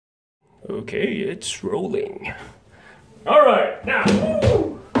Okay, it's rolling. All right, now,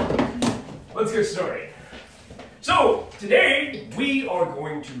 let's get started. So, today we are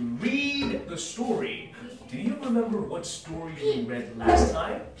going to read the story. Do you remember what story we read last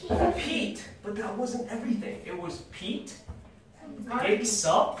time? Pete. But that wasn't everything. It was Pete picks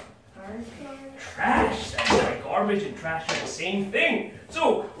up trash. That's right, garbage and trash are the same thing.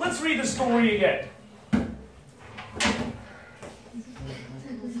 So, let's read the story again.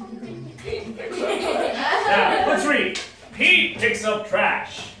 Now, let's read. Pete picks up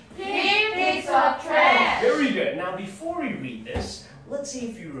trash. Pete picks up trash. Very good. Now, before we read this, let's see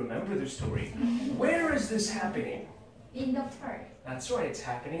if you remember the story. Where is this happening? In the park. That's right, it's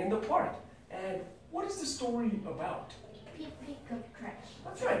happening in the park. And what is the story about? Pete picks up trash.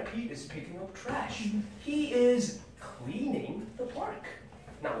 That's right, Pete is picking up trash. He is cleaning the park.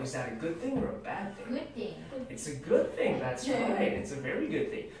 Now, is that a good thing or a bad thing? Good thing. It's a good thing, that's right. It's a very good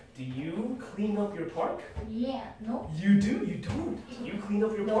thing. Do you clean up your park? Yeah. No. You do? You don't? Do you clean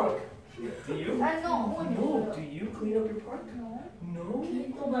up your park? Do you? No. No. Do you clean up your park? No. No?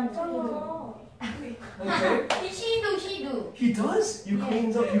 또 많잖아. Okay. He do. He does? You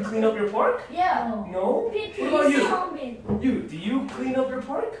clean up your park? Yeah. No? What about you? Do you clean up your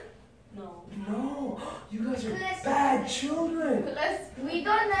park? No. No. You guys are bad children. We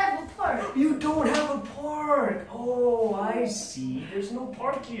don't have a park. You don't have a park. Oh, I see. There's no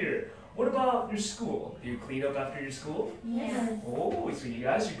park here. What about your school? Do you clean up after your school? Yes. Oh, so you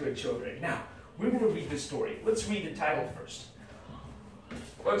guys are good children. Now, we're going to read the story. Let's read the title first.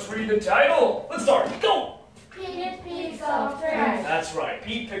 Let's read the title. Let's start. Go! Pete picks up trash. That's right.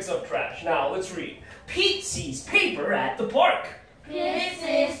 Pete picks up trash. Now, let's read. Pete sees paper at the park. Pete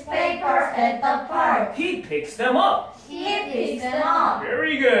sees paper at the park. He picks them up. He picks them up.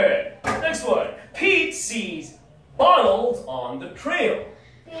 Very good. Next one. Pete sees bottles on the trail.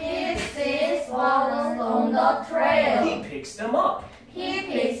 Pete sees bottles on the trail. He picks them up. He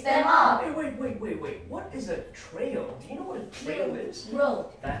picks them up. Hey, wait. What is a trail? Do you know what a trail is?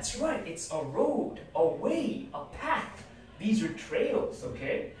 Road. That's right. It's a road, a way, a path. These are trails,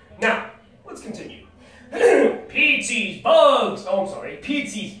 okay? Now, let's continue. Pete sees bugs. Oh, I'm sorry. Pete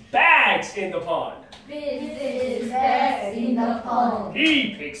sees bags in the pond. Pete sees bags in the pond.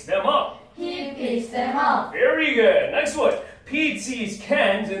 He picks them up. He picks them up. Very good. Next one. Pete sees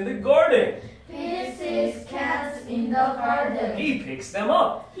cans in the garden. Pete sees cans in the garden. He picks them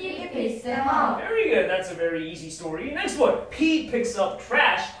up. He picks them up. Very good. That's a very easy story. Next one. Pete picks up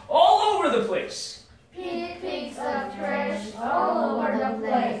trash all over the place. Pete picks up trash all over the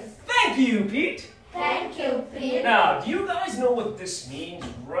place. Thank you, Pete. Thank you, Pete. Now, do you guys know what this means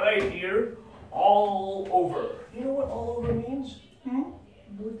right here? All over. You know what all over means?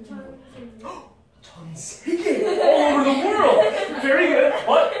 전 세계. All over the world. Very good.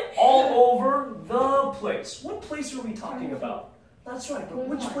 But all over the place. What place are we talking about? That's right, but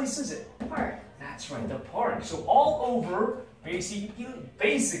which place is it? Park. That's right, the park. So all over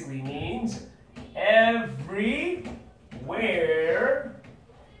basically means everywhere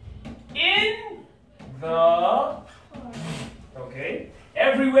in the, okay,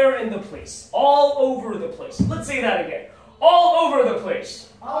 everywhere in the place. All over the place. Let's say that again. All over the place.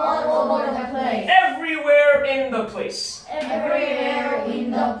 All over the place. Everywhere in the place. Everywhere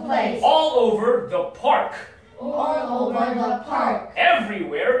in the place. All over the park. All over the park.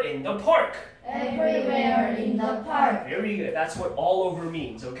 Everywhere in the park. Everywhere in the park. Very good. That's what all over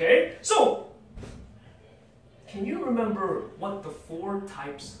means, okay? So, can you remember what the 4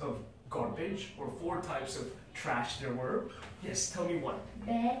 types of garbage or 4 types of trash there were? Yes, tell me one.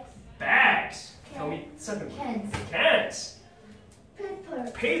 Bags. Bags. Tell me second one. Cans. Cans.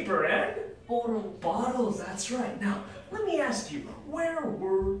 Paper. Paper and bottles. That's right. Now, let me ask you, where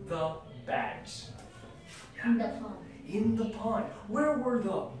were the bags? In the pond. In the pond. Where were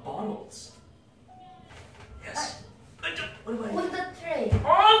the bottles? Yes. What about you? On the tray.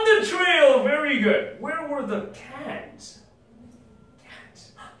 On the trail. Very good. Where were the cans?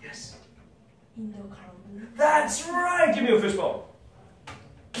 Cans. Yes. In the garden. That's right. Give me a fishbowl.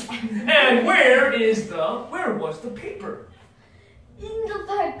 And where was the paper? In the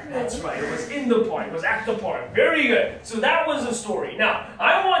park. That's right, it was in the park, it was at the park. Very good. So that was the story. Now,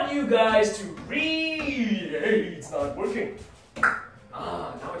 I want you guys to read. Hey, it's not working.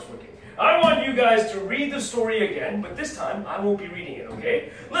 Ah, now it's working. I want you guys to read the story again, but this time I won't be reading it,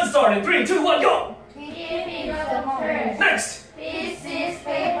 okay? Let's start in 3, 2, 1, go! Pete picks up trash. Next! Pete sees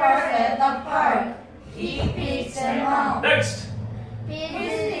papers at the park. He picks them up. Next! Pete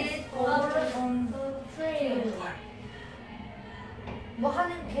sees bottles on the trail. 뭐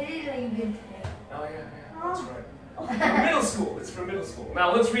하는 게릴라 이벤트예요. Oh, yeah, that's right. Middle school. It's is for middle school.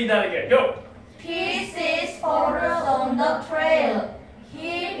 Now let's read that again. Go. He sees photos on the trail.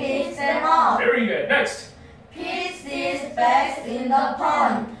 He picks them up. Very good. Next. He sees bags in the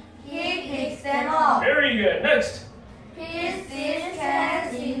pond. He picks them up. Very good. Next. He sees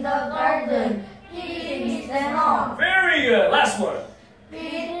cans in the garden. He picks them up. Very good. Last one.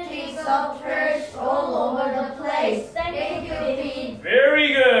 Pete picks up trash all over the place. Thank you, Pete. Very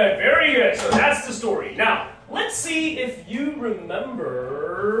good. Very good. So that's the story. Now, let's see if you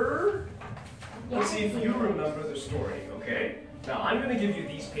remember. Let's see if you remember the story, okay? Now, I'm going to give you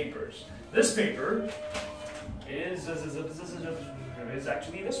these papers. This paper is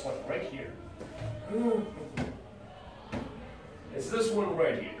actually this one right here. It's this one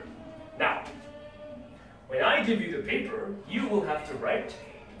right here. Now, when I give you the paper, you will have to write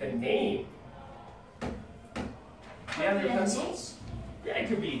the name. Do you have your pencils? Yeah, it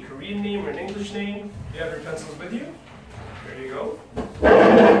could be a Korean name or an English name. Do you have your pencils with you? There you go.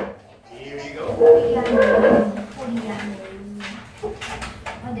 Here you go.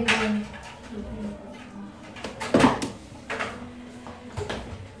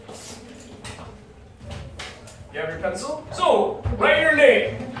 You have your pencil? So, write your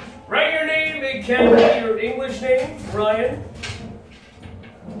name. Write your name. It can be your English name, Ryan.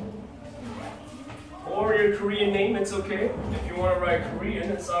 Or your Korean name, it's okay. If you want to write Korean,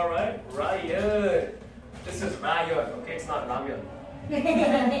 it's alright. Ryan. This is Ryan, okay? It's not Ramyeon.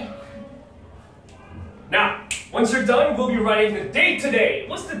 Now, once you're done, we'll be writing the date today.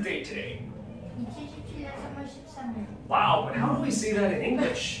 What's the date today? Wow, but how do we say that in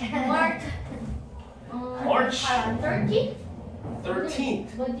English? March. March 13th. 13th.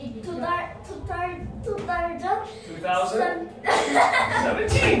 2017.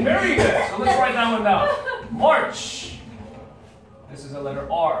 2017. Very good. So let's write that one down. March. This is a letter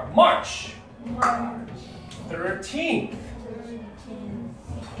R. March 13th.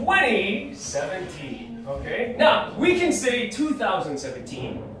 2017. Okay? Now, we can say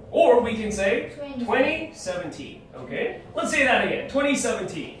 2017 or we can say 2017. Okay? Let's say that again.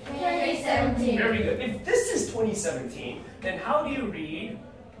 2017. 2017. Very good. If this is 2017, then how do you read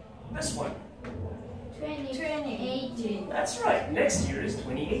this one? 2018. That's right. Next year is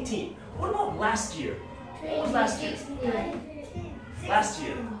 2018. What about last year? What was last year? Last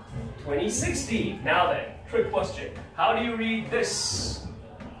year. 2016. Now then, trick question. How do you read this?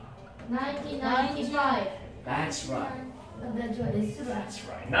 1995. That's right. That's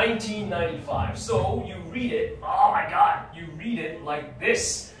right. 1995. So you read it. Oh my God. You read it like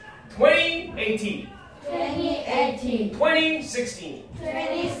this. 2018. 2018. 2016.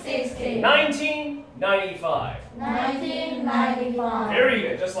 2016. 1995. 1995. Very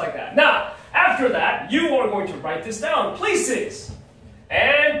good. Just like that. Now, after that, you are going to write this down. Places.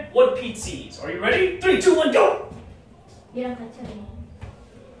 And what Pete sees. Are you ready? 3, 2, 1, go!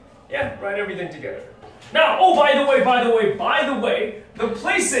 Yeah, write everything together. Now, oh, by the way, the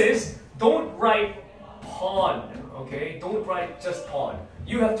places, don't write pond, okay? Don't write just pond.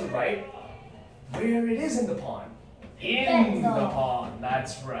 You have to write where it is in the pond. In the pond,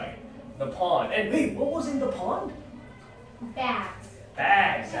 that's right. The pond. And wait, what was in the pond? Bags.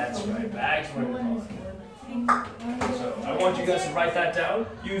 Bags, that's right. Bags were in the pond. So, I want you guys to write that down.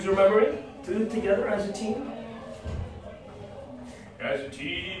 Use your memory. Do it together as a team. As a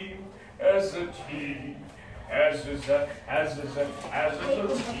team, as a team, as a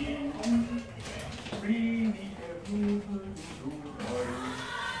team.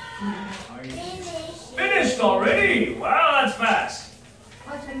 Finished already? Wow, that's fast.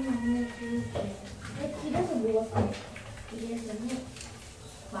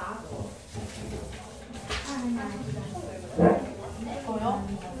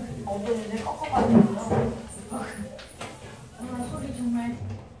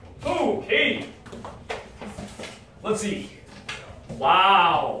 Okay. Let's see.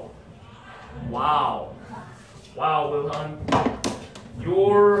 Wow. Wow. Wow, Wilhan.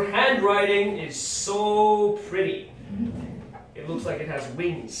 Your handwriting is so pretty. It looks like it has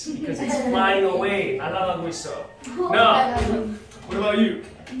wings because it's flying away. 날아가고 있어. Now, what about you?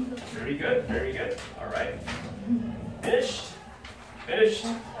 Very good, very good. All right. Finished. Finished.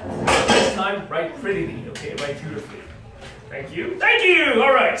 This time, write prettily, okay? Write beautifully. Thank you. Thank you!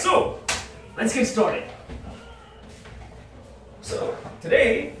 All right, so let's get started. So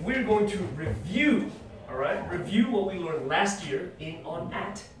today, we're going to review, all right? Review what we learned last year on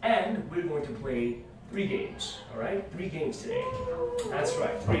AT, and we're going to play 3 games, all right? 3 games today. That's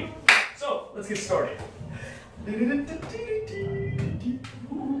right, 3. So let's get started. It's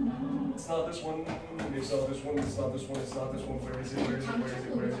not this one, it's not this one, it's not this one, it's not this one. Where is it, where is it, where is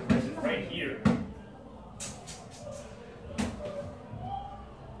it, where is it, where is it? Right here.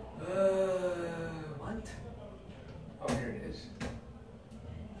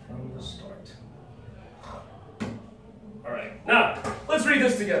 Now, let's read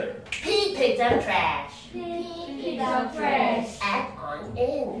this together. He picked up trash. He picked up trash. Add on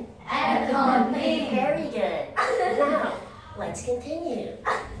in. Add on in. Very good. Now, let's continue.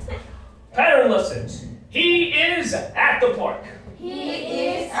 Pattern lessons. He is at the park. He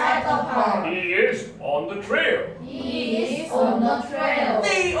is at the park. He is on the trail. He is on the trail.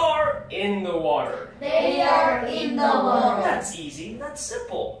 They are in the water. They are in the water. That's easy. That's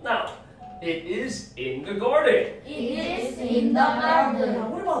simple. Now, it is in the garden. It is in the Now,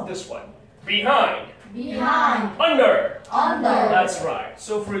 garden. what about this one? Behind. Behind. Under. Under. That's right.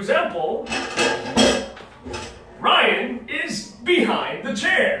 So, for example, Ryan is behind the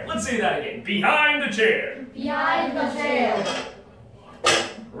chair. Let's say that again. Behind the chair. Behind the chair.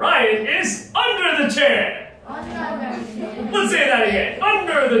 Ryan is under the chair. Under the chair. Let's say that again.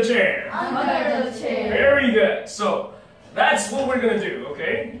 Under the chair. Under the chair. Very good. So, that's what we're going to do,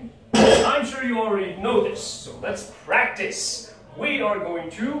 okay? I'm sure you already know this, so let's practice. We are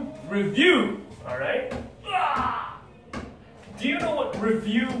going to review, all right? Do you know what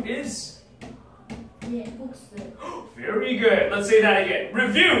review is? 예, 복습. Very good. Let's say that again.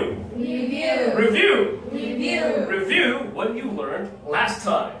 Review. Review. Review. Review. Review what you learned last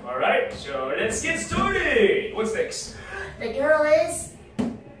time, all right? So let's get started. What's next? The girl is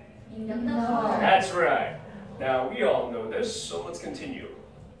In the park. That's right. Now, we all know this, so let's continue.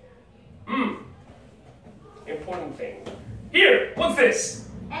 Important thing. Here, what's this?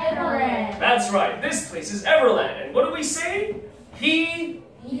 Everland. That's right. This place is Everland. And what do we say? He.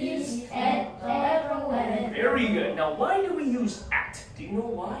 Is at Everland. Very good. Now, why do we use at? Do you know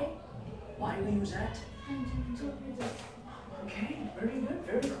why? Why do we use at? Okay, very good.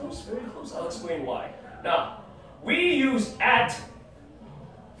 Very close, very close. I'll explain why. Now, we use at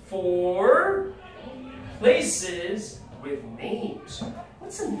for places with names.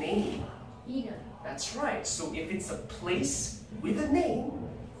 What's a name? 이름. That's right. So if it's a place with a name,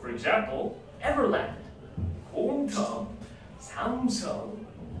 for example, Everland, Hongta, Samsung,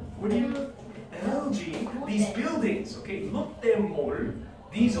 what do you, LG, these buildings, okay, Lotte-Mall,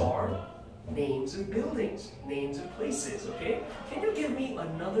 these are names of buildings, names of places, okay? Can you give me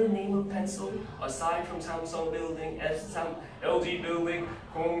another name of pencil aside from Samsung building, LG building,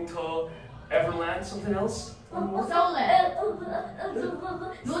 Hongta, Everland, something else? 서울랜드.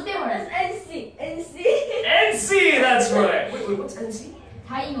 롯데월드. NC. NC, that's right. Wait, what's NC?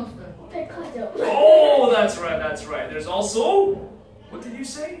 다이노스. 백화점. Oh, that's right, that's right. There's also, what did you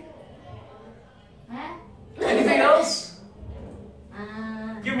say? 에? Anything else?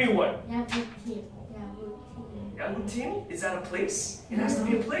 아, Give me one. 야구팀. Yahoo Team? Is that a place? It has to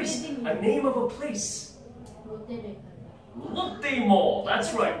be a place. A name of a place. 롯데백화점. Lotte Mall.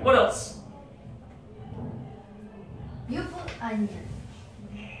 That's right. What else? 유부 아니야.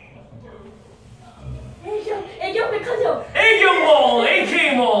 애경 백화점. Aegyeong Mall.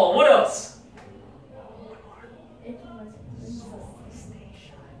 AK Mall. What else?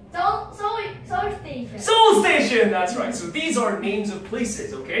 서울 스테이션. Seoul Station. That's right. So these are names of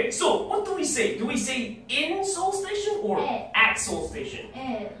places, okay? So what do we say? Do we say in Seoul Station or at Seoul Station?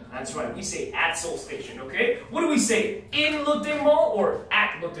 에. That's right. We say at Seoul Station, okay? What do we say? In Lotte Mall or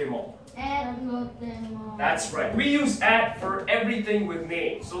at Lotte Mall? 에 롯데몰. That's right. We use at for everything with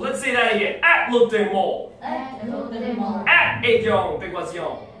names. So let's say that again. At Lotte Mall. 에 롯데몰. At Aegyeong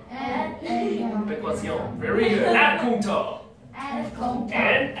Baekgwaseong. 에 애경. Baekgwaseong. Very good. At Gongta. 에 공터.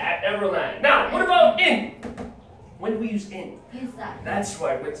 And at Everland. Now, what about in? When do we use in? 인사이드. That's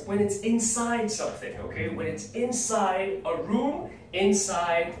right. When it's inside something, okay? When it's inside a room,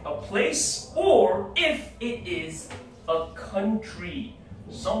 inside a place, or if it is a country.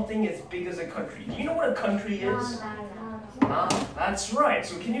 Something as big as a country. Do you know what a country is? That's right.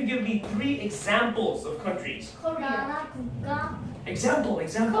 So can you give me 3 examples of countries? 코리아. 국가. Example.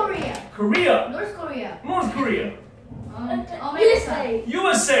 코리아. Korea. 노스 코리아. North Korea. 아메리카.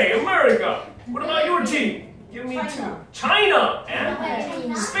 USA. America. What about your team? Give me 2. China. And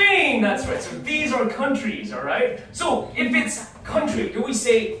China. Spain. That's right. So these are countries, all right? So if it's country, do we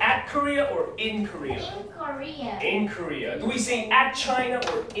say at Korea or in Korea? In Korea. In Korea. Do we say at China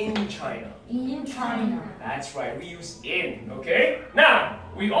or in China? In China. That's right, we use in, okay? Now,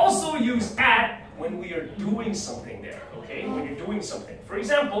 we also use at when we are doing something there, okay? When you're doing something. For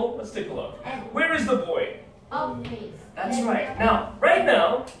example, let's take a look. Where is the boy? Office. That's right. Now, right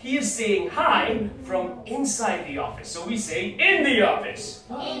now, he is saying hi from inside the office. So we say in the office.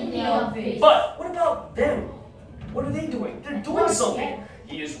 In the office. But what about them? What are they doing? They're doing something.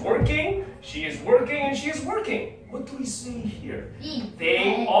 He is working, she is working, and she is working. What do we say here? In.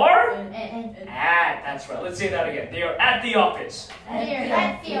 They are at. at. at. That's right. Let's say that again. They are at the office. They are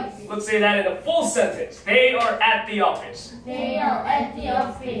at the office. Let's say that in a full sentence. They are at the office. They are at the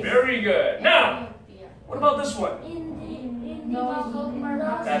office. Very good. Now, what about this one? In the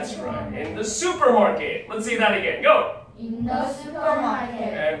supermarket. That's right. In the supermarket. Let's say that again. Go. In the supermarket.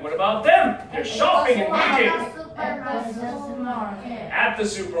 And what about them? They're shopping and At eating. the supermarket. At the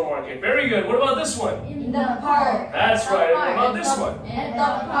supermarket. Very good. What about this one? In the park. That's right. And what about this one? At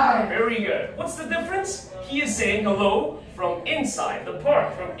the park. Very good. What's the difference? He is saying hello from inside the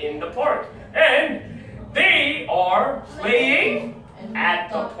park, from in the park. And they are playing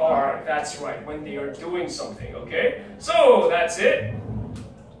at the park. That's right, when they are doing something, okay? So, that's it.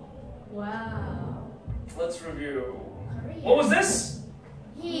 Wow. Let's review. What was this?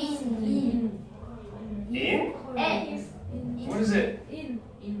 He's in. In? And. What is it? In.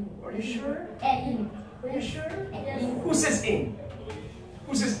 Are you sure? And. Are you sure? Yes. Who says in?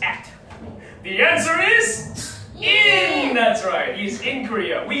 Who says at? The answer is in. That's right. He's in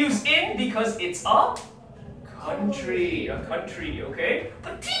Korea. We use in because it's a country. A country, okay?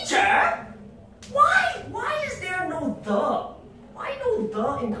 But teacher, why is there no the? Why no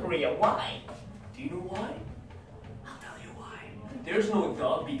the in Korea? Why? Do you know why? I'll tell you why. There's no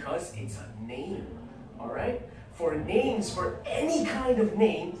the because it's a name. Alright? For names, for any kind of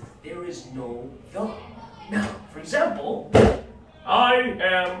name, there is no the. Now, for example, I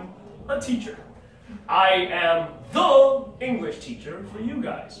am a teacher. I am the English teacher for you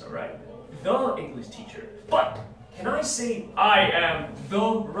guys, alright? The English teacher. But, can I say I am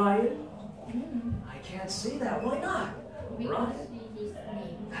the Ryan? I can't say that. Why not? Ryan?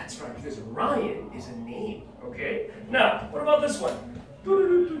 That's right, because Ryan is a name, okay? Now, what about this one?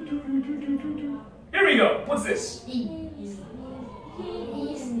 Here we go. What's this?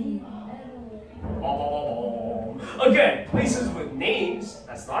 Again, places with names,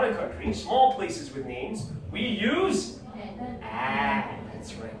 that's not a country. Small places with names, we use at.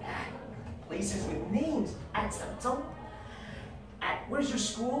 That's right, at. Places with names. At something. At, where's your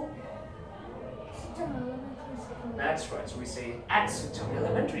school? That's right, so we say at Sutton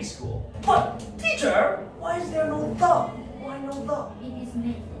Elementary School. But, teacher, why is there no the? Why no the? It is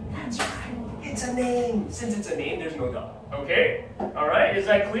name. That's right, it's a name. Since it's a name, there's no the. Okay? Alright, is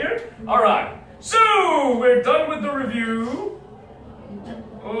that clear? Alright, so we're done with the review.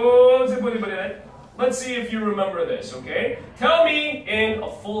 Let's see if you remember this, okay? Tell me in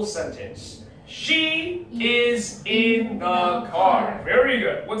a full sentence. She is in the car. Very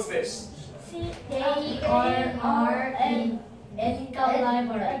good. What's this? They are in the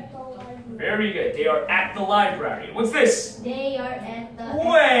library. Very good. They are at the library. What's this? They are at the.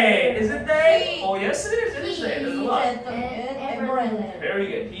 Wait, is it they? Oh, yes, it is. It is they. There's a lot. Everland. Very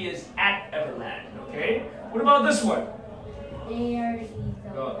good. He is at Everland. Okay. What about this one? They are in the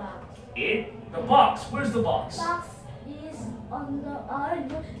Go. box. In the box. Where's the box? Box is on the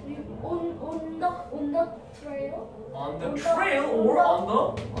trail. On the trail or on the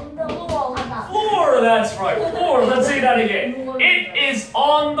On the floor. That's right. Floor. Let's say that again. It is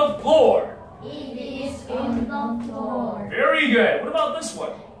on the floor. It is on the floor. Very good. What about this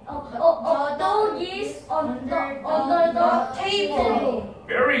one? The dog is under the table.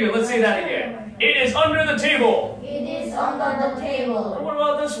 Very good. Let's say that again. It is under the table. It is under the And table. what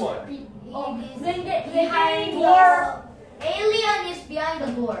about this one? Behind the alien is behind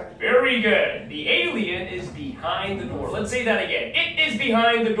the door. Very good. The alien is behind the door. Let's say that again. It is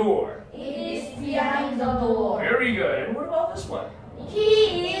behind the door. It is behind the door. Very good. And what about this one?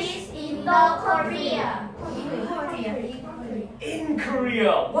 He is in the Korea. In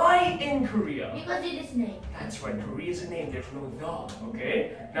Korea. Why in Korea? Because it is name. That's right. Korea is a name. There's no the.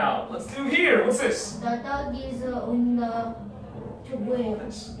 Okay. Now let's do here. What's this? The dog is on the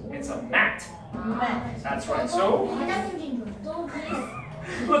What's this? It's a mat. mat. That's right. So Dog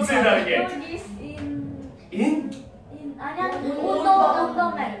let's say that again. is In. on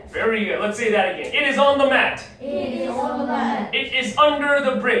the mat. Very good. Let's say that again. It is on the mat. It is on the mat. It is under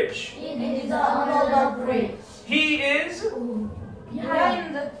the bridge. It is under the bridge. He is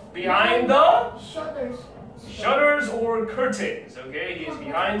Behind behind the shutters. shutters or curtains. Okay, he is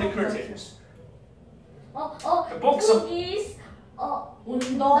behind the curtains. The books book of- is on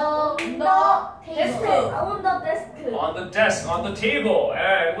the desk. On the desk. On the desk, on the table.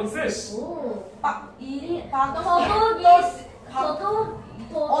 And what's this? The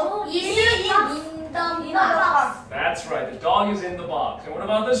dog is in the box. That's right. The dog is in the box. And what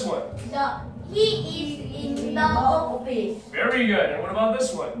about this one? He is in the office. Very good. And what about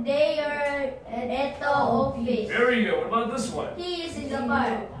this one? They are at the office. Very good. What about this one? He is in the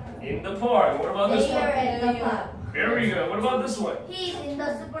park. In the park. What about this They are one? at the park. Very good. What about this one? He is in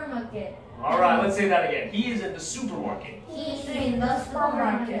the supermarket. supermarket. All right, let's say that again. He is in the supermarket. He's in the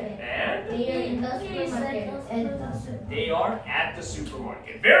supermarket. And They're in the supermarket. they are at the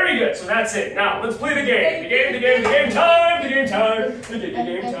supermarket. Very good. So that's it. Now let's play the game. The game time. The game time. The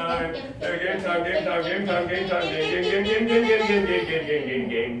game time. The game time. Game time. Game time. Game time.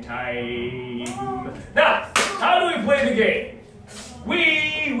 Game time. Now, how do we play the game?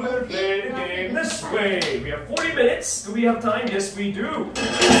 We will play the game this way. We have 40 minutes. Do we have time? Yes, we do.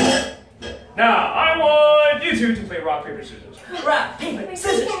 Now, I want you two to play rock, paper, scissors. Rock, paper,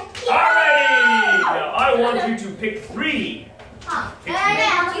 scissors. Alrighty. Now, I want you to pick 3. Pick 3.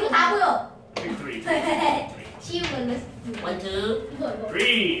 One, two,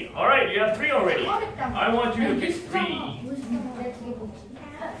 3. Alright, you have 3 already. I want you to pick 3.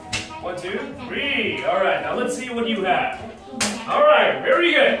 1, 2, 3. Alright, now let's see what you have. Alright,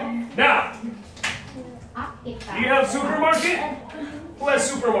 very good. Now, do you have supermarket? Who has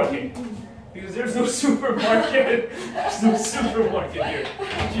supermarket? Because there's no supermarket. There's no supermarket here.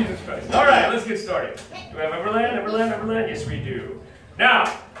 Jesus Christ. Alright, let's get started. Do we have Everland? Everland? Everland? Yes, we do.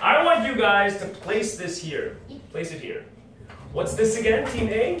 Now, I want you guys to place this here. Place it here. What's this again? Team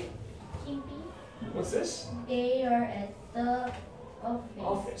A? Team B. What's this? They are at the office.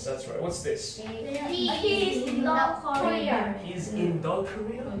 Office, that's right. What's this? He's in the Korea. He's in the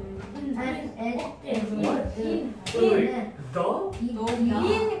Korea? What? Wait, the?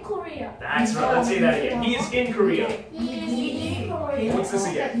 In Korea. That's right. Let's say that again. He's in Korea. He's in Korea. What's this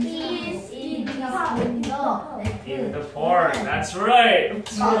again? He's in the park. In the park. That's right.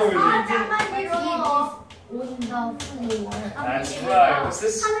 What's wrong with you? That's right. What's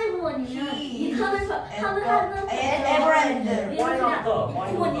this? 하늘공원이면 이 하늘 에버랜드. Why not the?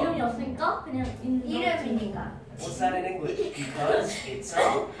 Why 공원 not 이름이 the? 없으니까 그냥 이름이니까. What's that in English? Because it's a...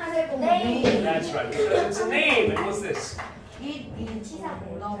 하늘공원. That's right. Because it's a name. And what's this?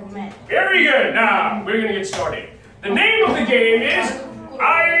 치사공원. Very good. Now, we're going to get started. The name of the game is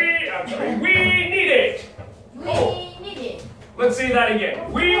We Need It. We need it. Let's say that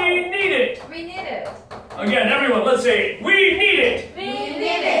again. We need it. We need it. Again, everyone, let's say it. We need it. We need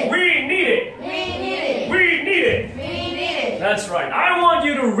it. We need it. We need it. We need it. We need it. That's right. I want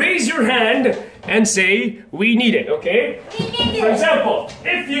you to raise your hand and say, we need it, okay? We need For it. example,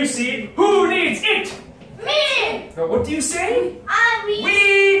 if you see, who needs it? Me. Now, what do you say? We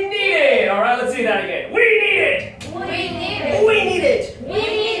We need it. All right, let's say that again. We need it. need it. We need it. We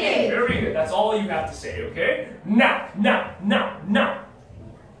need it. Very good. That's all you have to say, okay? Now.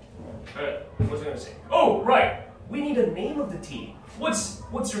 What's I going to say? Oh, right. We need a name of the team. What's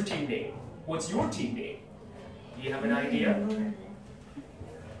your team name? What's your team name? Do you have an idea?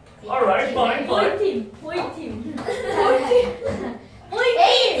 All right, fine. 보이팀 Boy team.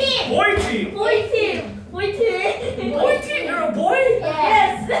 Boy team. You're a boy?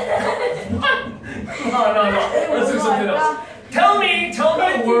 Yes. No. Let's do something else. Tell me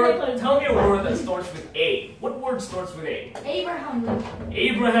a word. Tell me a word that starts with A. What word starts with A? Abraham Lincoln.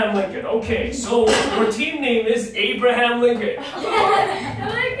 Abraham Lincoln. Okay, so your team name is Abraham Lincoln.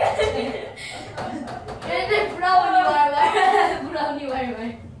 브라우니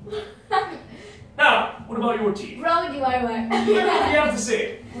왈왈. Now, what about your team? 브라우니 왈왈. You have to say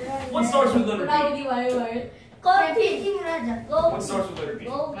it. What starts with letter B? 브라우니 왈왈. 팀을 하자. What starts with letter B?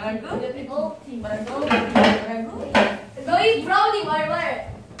 너희 브라우니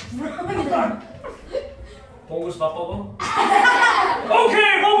왈왈. Bongus Bapago?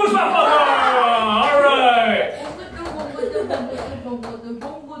 Okay, Bongus Bapago! Alright!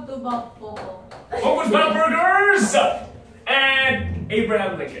 Bongus Burgers and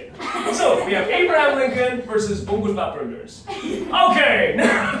Abraham Lincoln. So, we have Abraham Lincoln versus Bongus Burgers. Okay!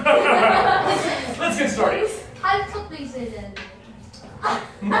 Let's get started. 한석도 있어야 되는데.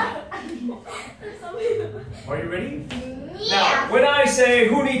 Are you ready? Now, when I say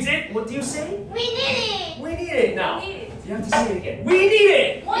who needs it, what do you say? We need it. We need it. Now, you have to say it again. We need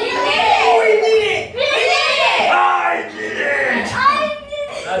it. We need it. We need it. We need it. I need it. I need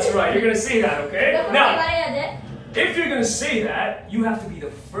it. That's right. You're gonna say that, okay? Now, 해야 돼? if you're gonna say that, you have to be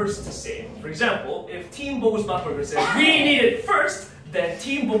the first to say it. For example, if Team Bogus Burger says we need it first, then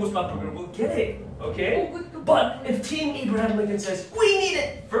Team Bogus Burger will get it, okay? But if Team Abraham Lincoln says we need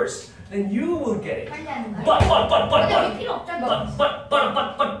it first, then you will get it. But,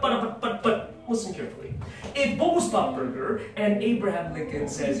 listen carefully. If Bogus Burger and Abraham Lincoln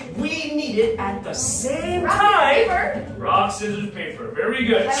says we need it at the same time, rock, scissors, paper. Very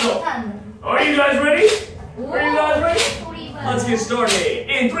good. So, are you guys ready? Are you guys ready? Let's get started.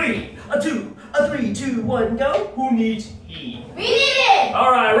 In 3, 2, 1, go. Who needs he? We need it.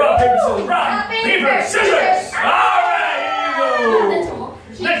 All right, rock, paper, scissors. Rock, paper, scissors. All right, here you go.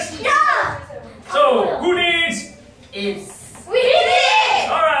 Next.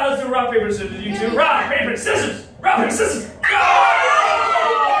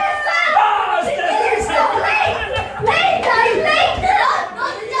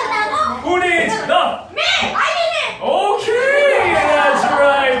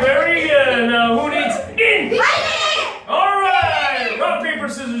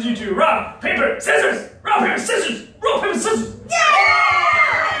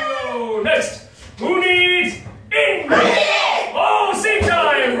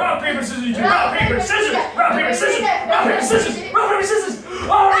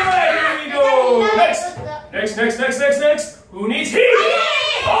 Next. Who needs heat?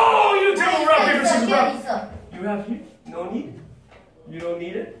 Oh, you do. Rock, paper, scissors, rock. 있어. You have heat? No need? You don't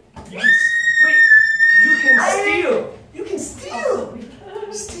need it? You can, wait, you can steal. You can steal.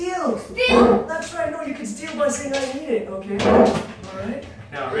 Steal. That's right. No, you can steal by saying I need it. Okay. All right.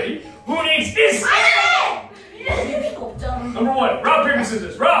 Now, ready? Who needs this? Number 1. Rock, paper,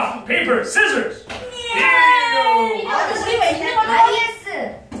 scissors. Rock, paper, scissors. Here you go. IS.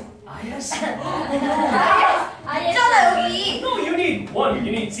 IS. 있잖아 여기. No, you need 1.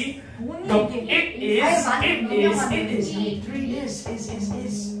 You need see. No, it is. You need 3 is.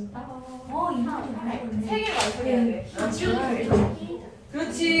 세 개가 완성해야 돼. That's right.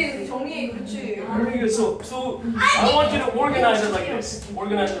 그렇지. 정리. 그렇지. Very good. So I want you to organize it like this.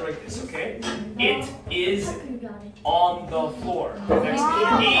 Organize it like this, okay? It is on the floor. Next,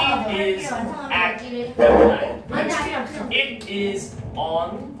 it is at number 9. Next, it is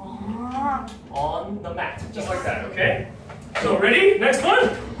on the mat, just like that, okay? So ready? Next one.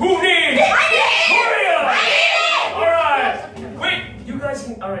 Who needs? Korea. All right. Wait, you guys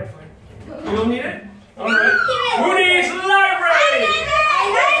can. All right, fine. You don't need it. All right. Who needs library?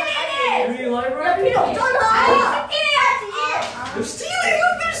 You need library? 필요 없잖아. They're stealing!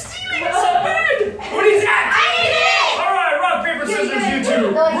 Look, they're stealing! It's so bad! Who needs that? Alright, rock, paper, scissors, you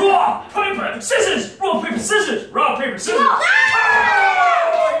two. Rock, paper, scissors! Rock, paper, scissors! Rock, paper, scissors! Oh,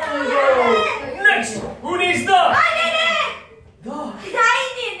 here we go. Next, who needs the?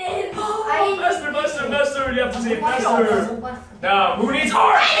 Faster, you have to say it faster. Now, who needs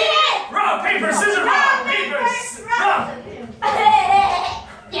art? Rock, paper, scissors! Rock, paper, rock!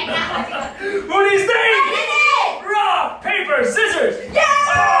 Who needs things? Rock, paper, scissors!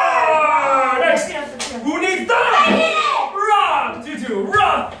 Next! Who needs that? Rock! Tutu,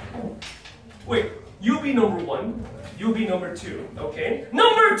 rock! Wait, you be number 1. You be number 2, okay?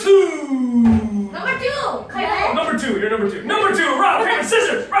 Number 2! Number 2, you're number 2. Number 2, rock, paper,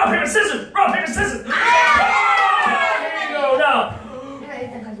 scissors! Rock, paper, scissors! Rock, paper, scissors! Here you go, now.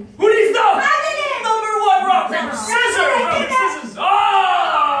 Who needs the? Number 1, rock, paper, scissors! Rock, paper, scissors!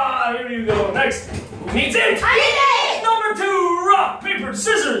 Here you go, next. Who needs it? Number 2, rock, paper,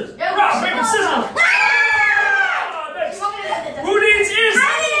 scissors! Rock, paper, scissors! Next. Who needs is?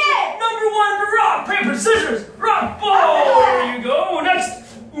 Number 1, rock, paper, scissors! Rock, ball! There you go. Next.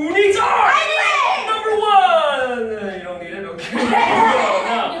 Who needs art? Number 1. You don't need it, okay. Here you go.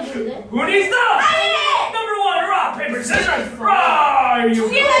 Now. Who needs the? Number 1, rock, paper, scissors! Rock! Here you go.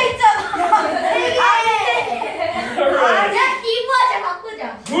 Alright.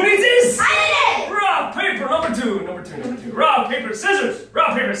 Who needs this? Rock, paper, number 2. Rock, paper, scissors.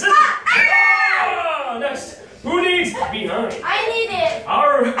 Rock, paper, scissors. Next. Who needs behind?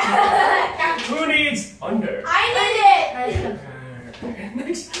 Alright. Who needs under?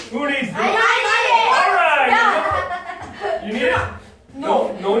 Next. Who needs the? Alright. You need it?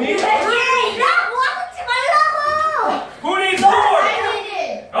 No need? Who needs more?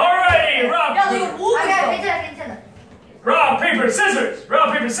 Alrighty. Rock, paper, scissors.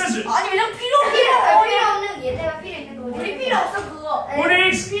 Rock, paper, scissors. Who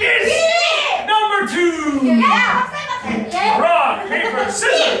needs this? Number 2. Rock, paper,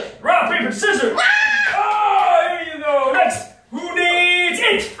 scissors. Rock, paper, scissors. Here you go. Next. Who needs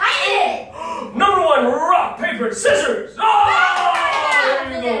it? Number 1, rock, paper, scissors. Here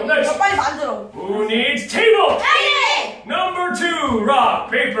you go. Next. Who needs table? Number 2, rock,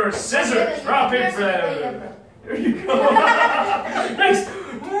 paper, scissors. Rock, paper, scissors. There you go. Next.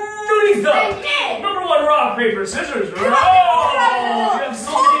 Who needs the? Number 1, rock, paper, scissors. You have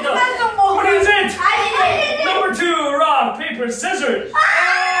so many the. Who needs it? Number 2, rock, paper, scissors.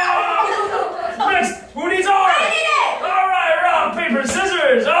 Next. Who needs art? Alright, rock, paper,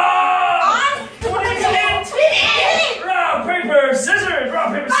 scissors. Who needs it? Rock, paper, scissors.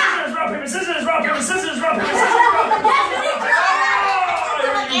 Rock, paper, scissors. Rock, paper, scissors. Rock, paper, scissors. Rock, paper, scissors.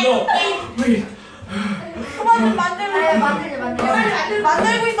 There you go. Wait.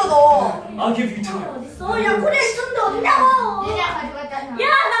 만들고 있어 너. I'll give you time.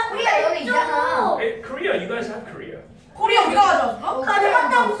 Hey, Korea, you guys have Korea. 코리아 우리가 가져왔어?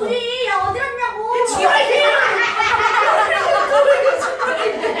 가져갔다고 소리. 야 어디 갔냐고. 여기 있지.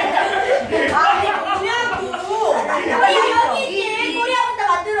 코리아부터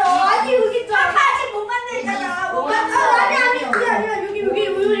만들어. 아니 여기 좀 아직 못 만들잖아. 못 만들어. 아니 그게 아니라 여기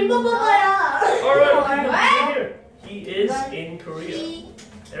일본 버거야. Alright, okay, here. He is in Korea.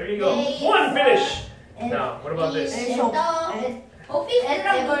 There you go. One finish. Now, what about this? 오피스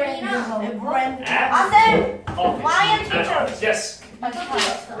에브리랑 At Lion office. teacher. At office. Yes.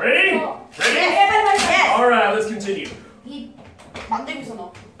 맞췄어. Ready? Ready? Yes. Alright, let's continue. 만들고 있어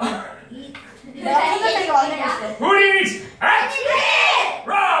너. 내가 푸드색이 완성했어. Who needs hat?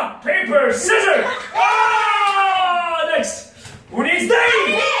 Rock, paper, scissors. Ah, next. Who needs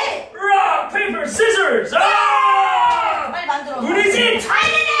day? Rock, paper, scissors. Ah. 빨리 만들어. Who needs it?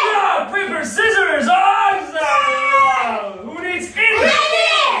 Rock, paper, scissors. Ah. Who needs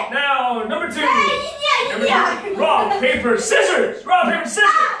it? Now, number two. Number two. Rock, paper, scissors. Rock, paper, scissors.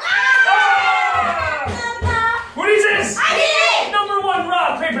 Ah. Who needs this? Number one,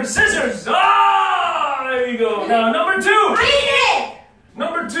 rock, paper, scissors. Ah, there you go. Now, number two.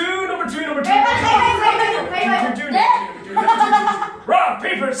 Number two. Rock,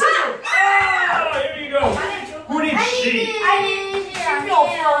 paper, scissors. Ah, here you go. Who needs sheep? 필요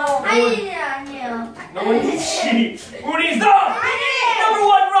없어. No one needs sheep. Who needs dog? Number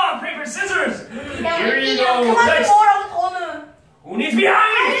one, rock, paper, scissors. Here you go. 그만 좀 Next. 먹으라고 더는. Who needs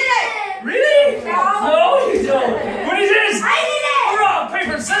behind? Really? No, you don't. Who needs this? Rock,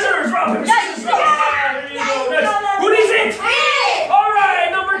 paper, scissors. Rock, paper, scissors. Ah, there you go. Next. Who needs it? All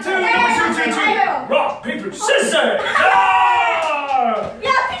right, number two. Rock, paper, scissors. Ah!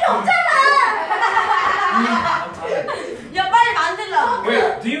 야 필요 없잖아. 야 빨리 만들라.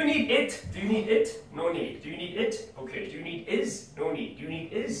 Wait, do you need it? Do you need it? No need. Do you need it? Okay. Do you need is? No need. Do you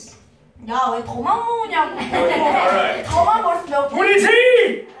need is? 야 왜 더만 모으냐고. Alright. 더만 벌써 몇 Who needs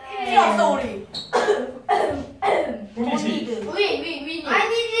he? 필요 없어 우리. Who needs he? 위.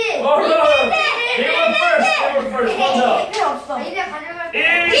 Oh, no. They were first. 먼저. 필요 없어.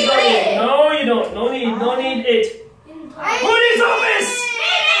 Is no need. No, you don't. No need it. Who needs office?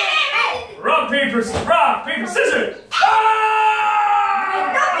 Rock, paper, scissors.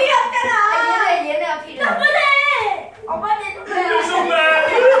 Ah! 나 필요 없잖아. 얘네가 필요해. 나쁘네. 엄마한테 They're so bad.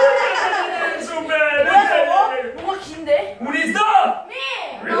 They're so bad. 뭐야 저거? 뭔가 긴데? Who needs dog? 미.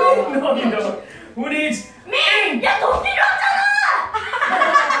 Really? No, you don't. Who needs ink? 야 더 필요 없잖아.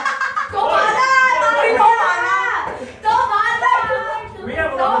 더 많아. 우리 더 많아. 더 많아. We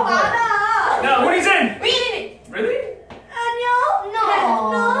have a 더 lot of fun. 많아. Now, who needs in? 미. Really? 아니요. No.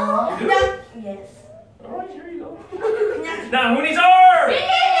 You do? 그냥 yes. Alright, here you go. 그냥 Now, who needs R? 미.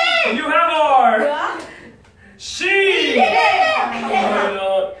 You have R. 뭐야? She. No, you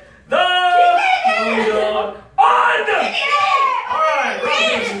don't. The. No, you don't. On. Alright.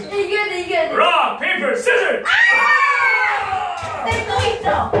 이겨야 돼. Rock, paper, scissors. 또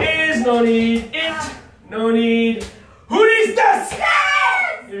있어. Is no need. It. No need. Who needs this?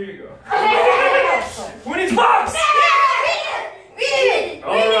 Here you go. Who needs box? 미.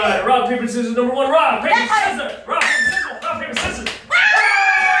 Alright. Rock, paper, scissors. Number one. Rock, paper, scissors. Rock, paper, scissors. Rock, paper, scissors.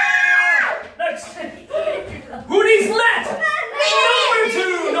 Next. Who needs let? Number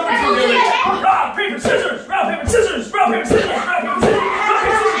two. Really. Rock, paper, scissors. Rock, paper, scissors. Rock, paper, scissors. Rock, paper, scissors. Rock,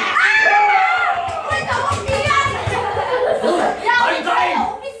 paper, scissors. I'm dying.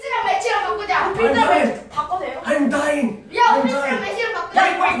 오피스랑 매치랑 바꾸자. I'm dying. 바꿔도 돼요? I'm dying. 야, 오피스랑 매치랑 바꾸자.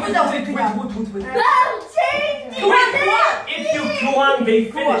 If you 교환, they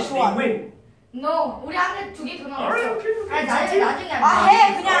finish. They win. No, 우리 한개 두개 더 Alright, 남았어. okay. 아니 나중에 아,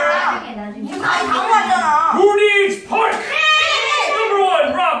 해, 그냥. 나중에. 아니 당황하잖아. Who needs pork? Number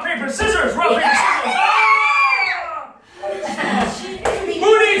one, rock, paper, scissors. Rock, paper, scissors. Ah!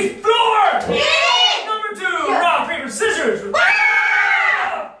 Who needs floor? Number two, rock, paper, scissors.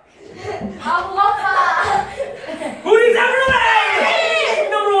 Ah! 아, 목 아파. Who needs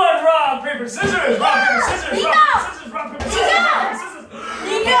everything? Number one, rock, paper, scissors. Rock, paper, scissors. Rock, paper, scissors. Rock, paper, scissors. Rock, paper, scissors.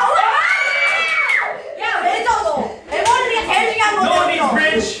 이게 야, 왜 져, 너? 메모리가 제일 중요한 No one 거지. needs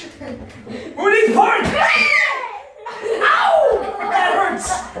bridge. Who needs pork? Ow! That hurts.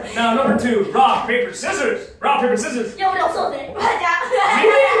 Now, number two, rock, paper, scissors. Rock, paper, scissors. 야, 우리 없어도 돼. 맞아.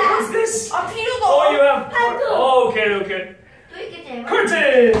 Really? What's this? 아, 필요도 Oh, 없어. you have. Oh, okay. 또 있겠지.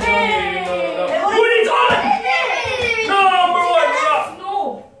 Curtains. No. Who needs on? Number one, rock.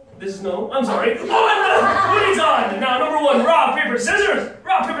 No. This is no. I'm sorry. On. Who needs on? Now, number one, rock, paper, scissors.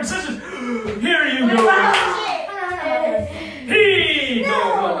 Rock, paper, scissors. Here you go. He.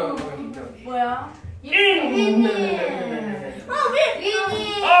 No. 뭐야? In. No.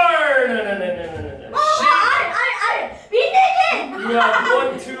 위니. R. No. She. 민대기! You have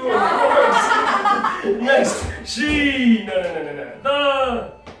 1, 2, of course. Next. She. No. The.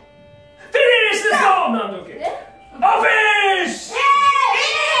 Finish. Let's go. No, I'm joking. Office.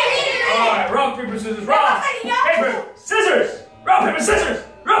 Alright, rock, paper, scissors, rock, paper, scissors, rock, paper, scissors,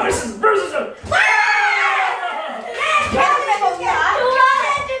 rock, paper, scissors, paper, scissors.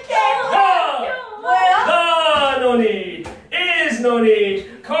 The, no need, is no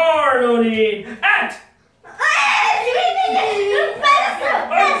need, car, no need, at. Alright,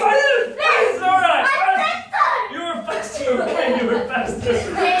 you were faster, okay, you were faster.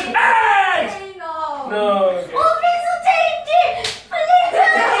 At. No. Okay.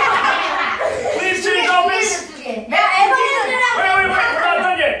 Please change office. 내가 에버랜드랑 Wait. We're not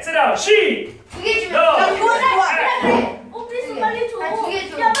done yet. Sit down. She. 두개 주면 No. 좋아. 오피스 빨리 줘. 두개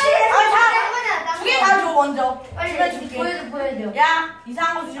줘. 야 빨리. 두 개 다 줘 먼저. 빨리 주면 줄게. 보여줘. 야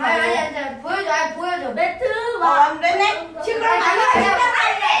이상한 거 주지 말고. 아니 보여줘. 매트 안 되네. 지금 안 돼.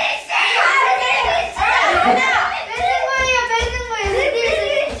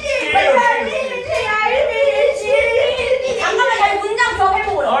 잠깐만 잘 문장 좀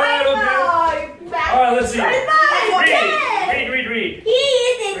해보고요. Alright, okay. Alright, let's see. Read. He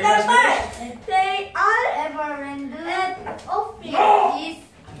is in the bus. They are 에버랜드 office.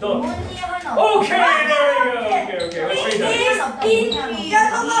 Done. 문이 하나. Okay, there we go. Okay. Let's read that. 야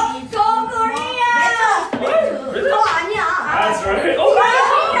저거 Korea. Really? 저 아니야. That's right. Oh,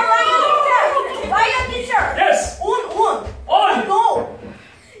 Why your teacher? yes. On. On. No.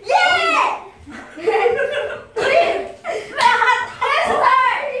 Yeah.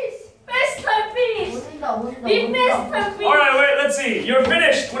 Alright, wait, let's see. You're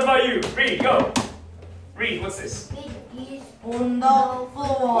finished. What about you? Read, go. Read, what's this? On the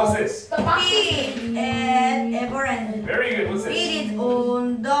floor. What's this? It and Everend. Very good. What's It this? is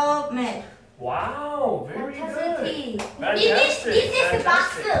on the mat. Wow, very good. It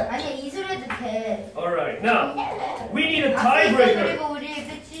Fantastic. 아니 이슬 해도 돼. Alright, now, we need a tiebreaker. 그리고 우리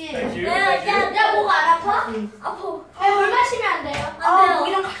그치. Thank you. 야 뭐가 안 아파? 아파. 물 마시면 안 돼요? 안 돼요.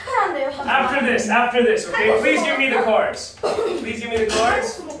 이런 칼칼한데요. After this, okay? Please give me the cards. Please give me the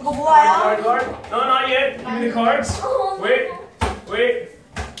cards. 이거 뭐야? Card. No, not yet. Give me the cards. Wait.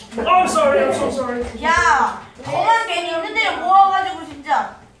 Oh, I'm sorry. I'm so sorry. 야, 너만 괜히 있는 데를 모아가지고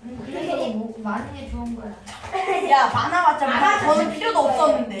진짜. 그래서 뭐 많은 게 좋은 거야. 야, 많아봤자 저는 필요도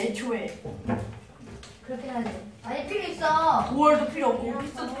없었는데 애초에. 그렇게 해야지. 아니 필요 있어. 도월도 필요 없고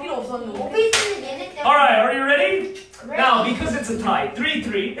오피스도 필요 없었는데. 오피스는 얘네 때문에. Alright, are you ready? Now, because it's a tie,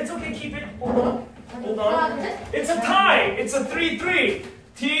 3-3. It's okay, keep it. Hold on. It's a tie. It's a 3-3.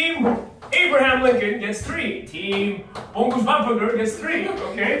 Team Abraham Lincoln gets 3. Team Bongus Bamberger gets 3.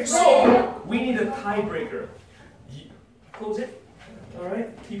 Okay? So, we need a tiebreaker. Close it. Alright?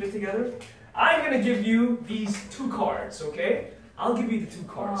 Keep it together. I'm gonna give you these 2 cards, okay? I'll give you the 2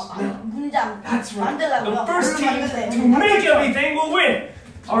 cards. 문장. That's right. 만들라고요. The first team to make everything will win.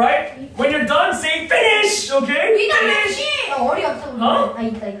 Alright? When you're done, say finish! Okay? Finish! 나 어리 없어. 어? 아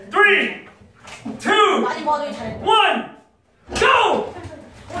있다. 3, 2, 많이 봐도 잘해. 1, go!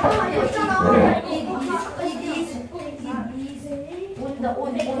 아니 없잖아.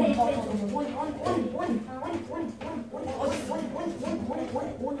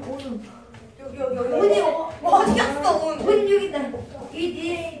 온이 어디 갔어? 온 여기다.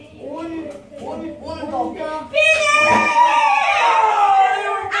 온 더.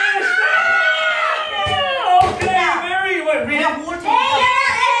 Okay, very good. Read it. 뭘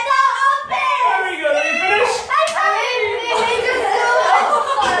Very good. Are you finished?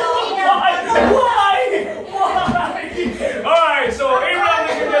 Why? Alright, so Abraham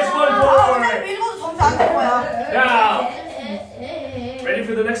Lincoln gets 1 point. 읽어도 점수 안 될 거야. Now, ready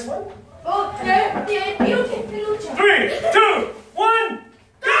for the next one? 3, 2, 1,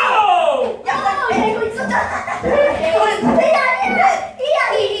 go! 야, 이거 있었잖아.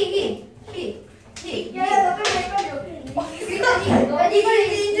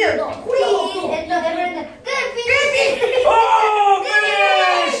 Oh,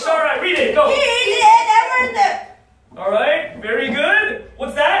 finish! Alright, read it. Go. Alright, very good.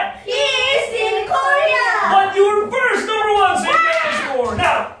 What's that? But you were first, number 1, so you get the score.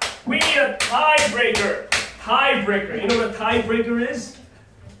 Now, we need a tiebreaker. Tiebreaker. You know what a tiebreaker is?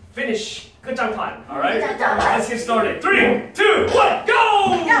 Finish. 끝장판. Alright? Let's get started. 3, 2, 1,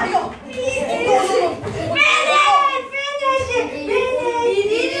 go! 야, 이거.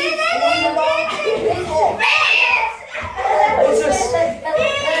 What's this?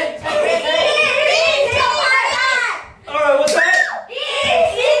 Alright, what's that?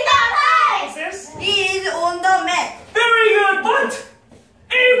 What's this? He is on the mat. Very good, but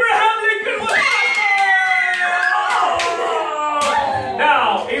Abraham Lincoln was oh!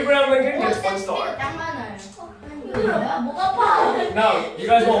 Now, Abraham Lincoln gets 1 star. Now, you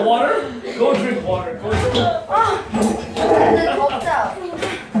guys want water? Go drink water. Go drink water. 난 덥다.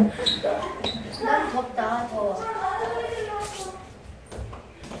 난 덥다. 더워.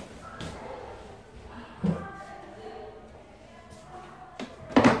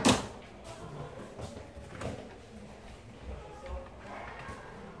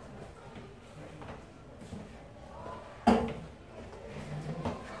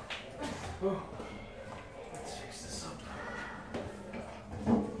 Let's fix this up.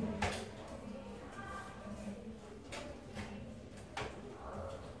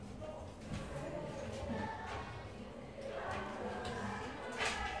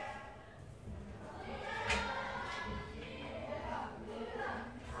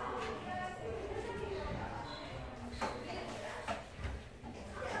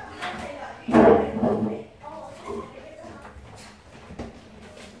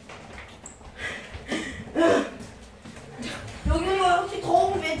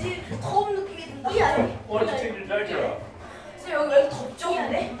 없죠?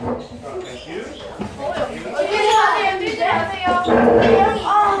 네. Thank you. 죄송하세요. 죄송하세요. 대형이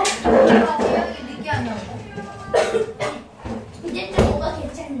늦게 한다고. 이제 좀 뭔가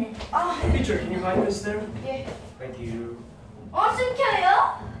괜찮네. Teacher, can you hide this there? 예. Thank you.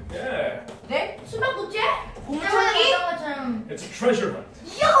 숨겨요? Yeah. 네? 수박국제? 보물찾기? 것처럼. It's a treasure hunt.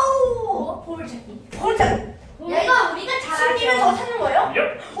 요! 보물찾기. 보물찾기. 얘가 우리가 숨기면서 찾는 거예요?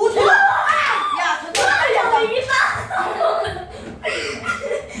 Yep. 오, 대박! 야, 전투 빨리 아파.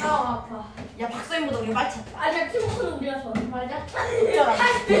 야, 박사님보다 우리가 빨리 찾자. 아니야, 팀워크는 우리가 더. 맞아. 진짜라.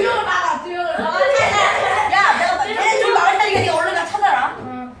 두 명을 막아, 두 명을 막아. 야, 내가 얘네 둘 막을 테니까 네가 얼른 가 찾아라.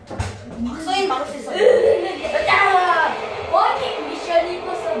 응. 박사님 막을 수 있어. 자, 워킹 미션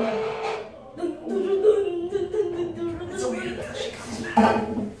임퍼서블.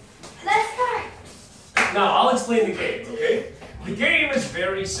 Let's start. Now, I'll explain the game, okay? The game is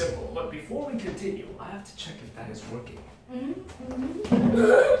very simple, but before we continue, I have to check if that is working.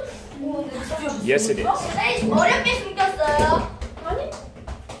 Yes, it is. 선생님 어렵게 숨겼어요. 아니?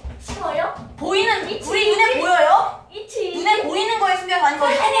 쉬워요? 보이는, 우리 눈에 보여요? 있지. 눈에 보이는 거에 숨겨서 아닌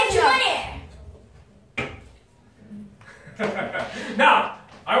거에 선생님 주머니. Now,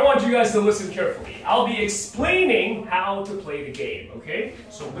 I want you guys to listen carefully. I'll be explaining how to play the game, okay?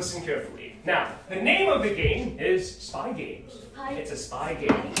 So listen carefully. Now, the name of the game is Spy Games. It's a spy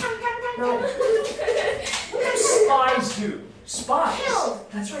game. Now, what do spies do? Spies. Kill.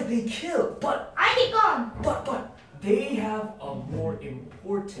 That's right, they kill. But ID 건. they have a more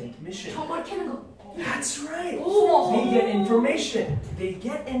important mission. 정보를 캐는 거. That's right. 오. They get information. They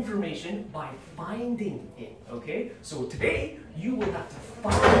get information by finding it. Okay? So today you will have to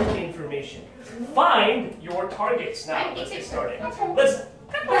find information. Find your targets. Now let's get started.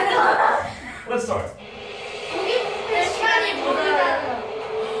 Let's start. 우리 시간이 모자라.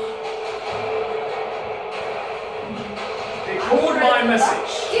 Decode my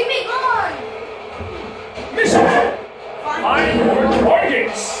message. Give me gun. Mission. Find your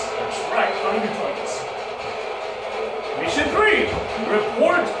targets. That's right. Find your targets. Mission 3.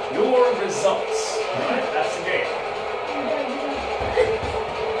 Report your results. All right, that's the game.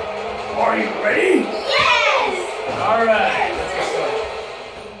 Are you ready? Yes. All right, let's get started.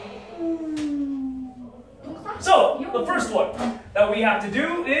 So, the first one that we have to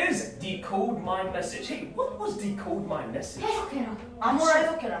do is decode my message. Hey, what was decode my message? 해석해라. 아무나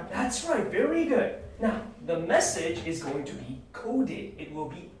해석해라. That's right, very good. Now, the message is going to be coded. It will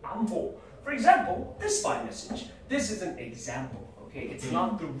be ambo. For example, this spy message. This is an example, okay? It's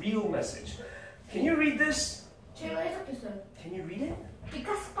not the real message. Can you read this? 제가 해석했어요. Can you read it?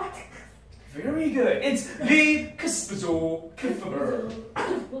 Because what? Very good. It's the Kispzo Kiffer.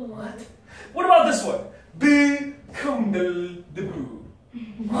 What? What about this one? B Kumdel the Boo.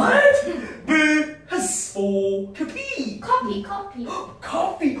 What? B Hasfo Kapi. Copy.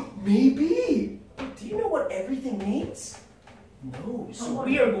 Coffee, maybe. But do you know what everything means? No. So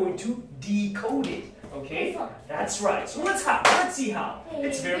we are going to decode it. Okay? That's right. So let's see how.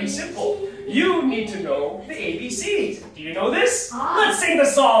 It's very simple. You need to know the ABCs. Do you know this? Let's sing the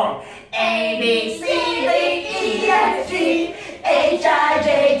song. A, B, C, D, E, F, G, H, I,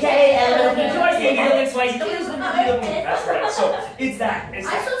 J, K, L, M, N, O, P, Q, R, S, T, U. That's right. So it's that. It's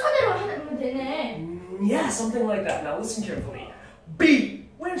아, that. 순서대로 하면 되네. Yeah, something like that. Now listen carefully. B.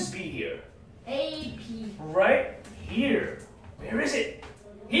 Where's B here? A, B. Right here. Where is it?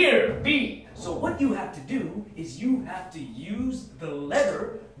 Here, B. So what you have to do is you have to use the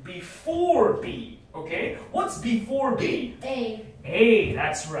letter before B. Okay? What's before B? A, A.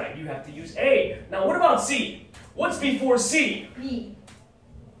 That's right. You have to use A. Now what about C? What's before C? B.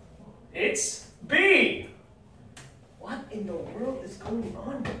 It's B. What in the world is going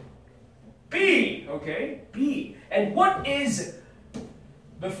on? B. Okay? B. And what is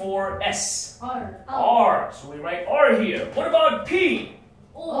before S? R. R. So we write R here. What about P?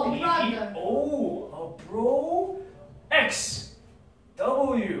 O, P, brother. O. A bro. X.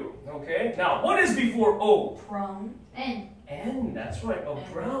 W. Okay? Now, what is before O? Brown. N. N. That's right. A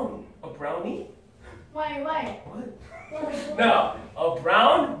brown. A brownie? Y. What? Now, a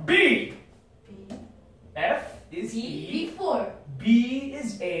brown. B. B. F is B. E. Before. B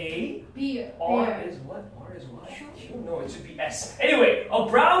is A. B. R Bear. is what? R is what? Q. No, it should be S. Anyway, a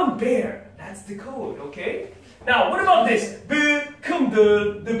brown bear. That's the code, okay? Now, what about this? B, come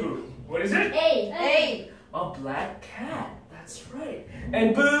the boo. What is it? A. A black cat. That's right.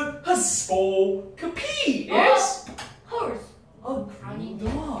 And B, haspo kapi is Horse. a green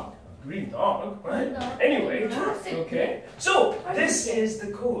dog. Green dog, right? Green dog. Anyway, Classic. okay. So, this is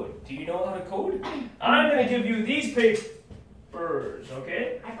the code. Do you know how to code? I'm going to give you these papers,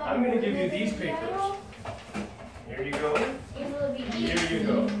 okay? I'm going to give you these papers. Here you go. It will be you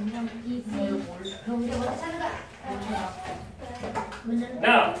go.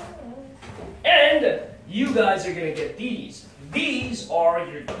 Now, and you guys are gonna get these. These are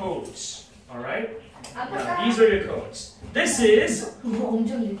your codes. All right. Now, these are your codes. This is.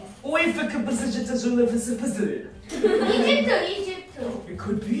 It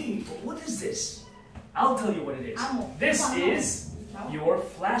could be, but what is this? I'll tell you what it is. This is your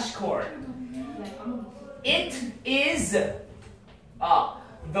flashcard. It is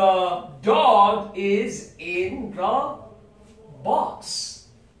the dog is in the box.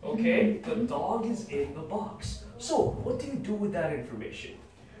 Okay? The dog is in the box. So, what do you do with that information?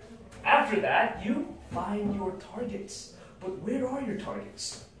 After that, you find your targets. But where are your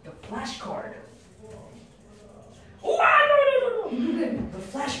targets? The flashcard. Oh, no. The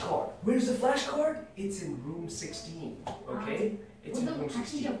flashcard. Where's the flashcard? It's in room 16. Okay? It's in room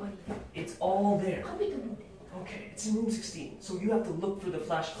 16. It's all there. Okay, it's in room 16. So you have to look for the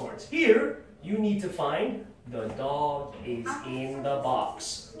flashcards. Here, you need to find the dog is in the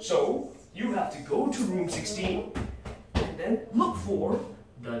box. So you have to go to room 16 and then look for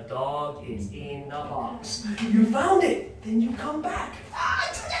the dog is in the box. You found it. Then you come back.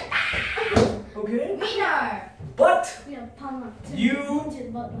 Okay? Winner. But you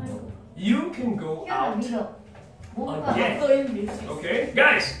can go out again. Okay?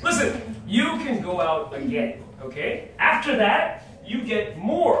 Guys, listen. You can go out again. Okay? After that, you get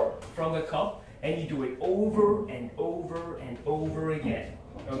more from the cup and you do it over and over and over again.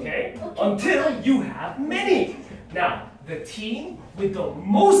 Okay? Until you have many. Now, the team with the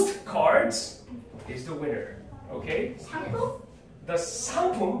most cards is the winner. Okay? The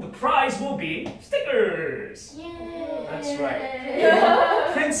상품, the prize will be stickers. Yeah. That's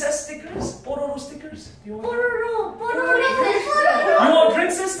right. Princess stickers? Pororo stickers? You want You want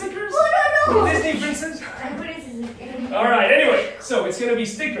princess stickers? Disney princess? Alright, anyway, so it's gonna be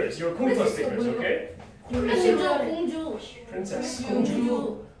stickers, your kumpa stickers, okay? Princess,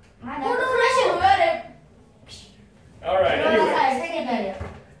 공주. Alright,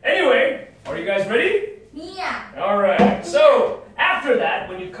 anyway, are you guys ready? Alright, so after that,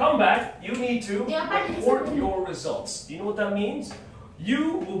 when you come back, you need to report your results. Do you know what that means?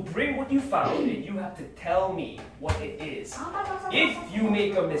 You will bring what you found and you have to tell me what it is. If you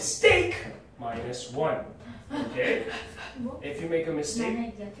make a mistake, -1. Okay? If you make a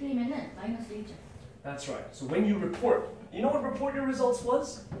mistake, that's right. So when you report, you know what report your results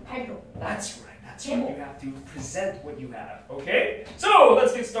was? That's right. That's right. You have to present what you have. Okay? So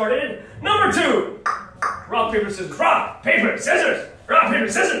let's get started. Number 2. Rock, paper, scissors. Rock, paper, scissors. Rock, paper,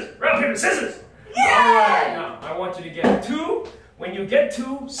 scissors. Rock, paper, scissors. Yeah! All right. Now I want you to get 2. When you get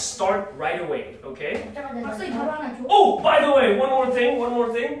 2, start right away. Okay? Oh, by the way, one more thing.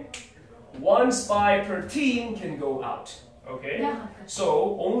 1 spy per team can go out. Okay?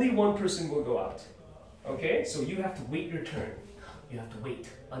 So only one person will go out. Okay? So you have to wait your turn. You have to wait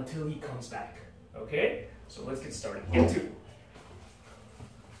until he comes back. Okay? So let's get started. Get 2.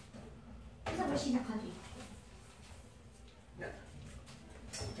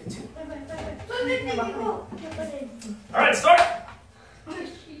 Get 2. All right, start.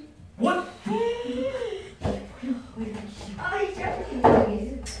 What?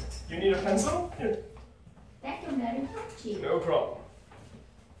 You need a pencil? Here. No problem.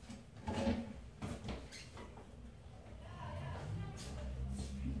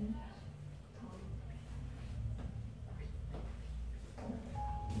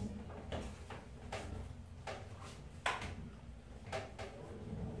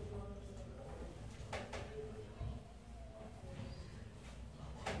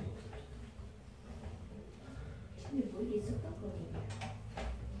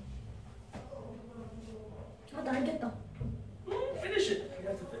 Finish it. You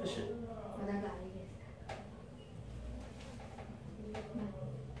have to finish it.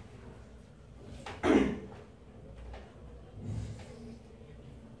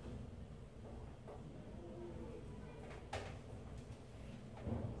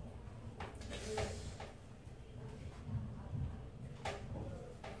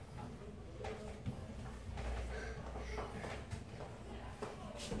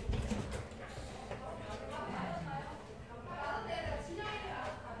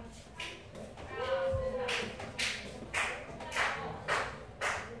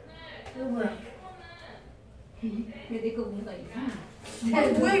 내거 뭔가 이상해.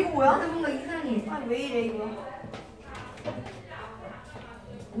 뭐야 이거 뭐야? 뭔가 이상해. 아 왜 이래 이거?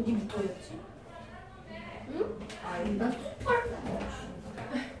 어디 묶어였지? 응? 아 나 super.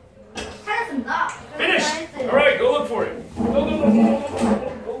 찾았습니다. Finish. All right, go look for it. Go.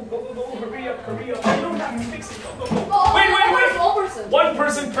 Hurry up. You don't have to fix it. Go. Wait. 1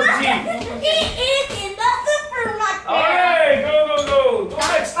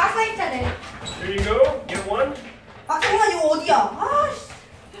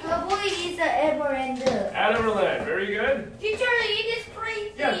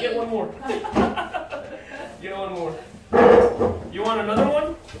 Get one more. Get one more. You want another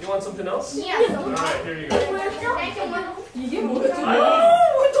one? You want something else? Yes. All right, here you go. 이게 뭐였지?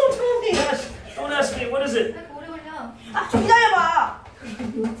 Oh, don't tell me. Gosh, don't ask me. What is it? 오래 걸려. 아, 좀 기다려봐.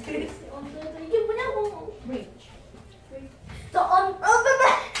 이게 뭐냐고. Bridge.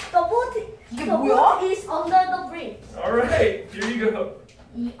 The boat 이게 The 뭐야? boat is under the bridge. All right, here you go.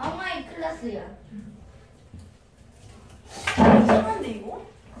 이 online 클래스야. 이상한데 이거?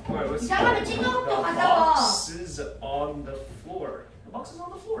 Wait, what's 이상하면 the 찐가루도 가져와. box is on the floor. The box is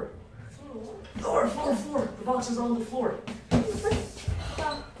on the floor. Floor. The box is on the floor.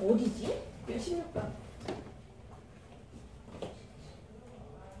 어디지? 16번.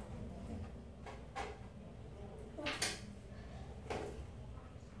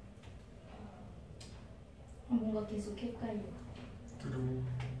 뭔가 계속 헷갈려.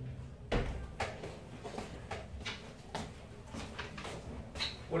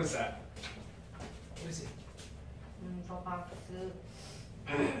 What is that? What is it?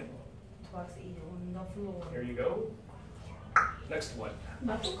 The box is on the floor. Here you go. Next one.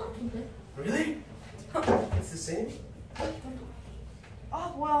 나 똑같은데? Really? It's the same? 아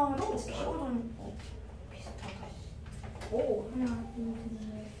뭐야 이거 키워준 비슷하다. 오. 하나, 둘,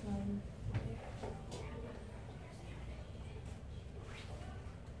 셋,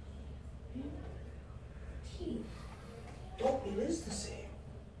 넷, T. Oh, it is the same.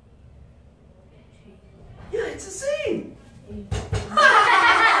 Yeah, it's the same.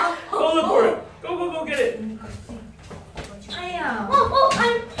 Go look for it. Go get it. 아야.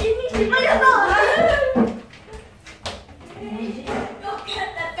 아니, 이미 기빨렸어.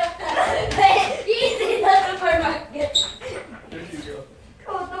 이제 나도 벌맞게. There you go.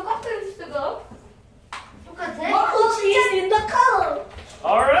 똑같을 수가. 똑같아? She's in the car.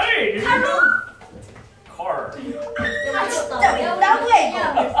 All right. Here you go. Car. 진짜 왜 나무야 이거?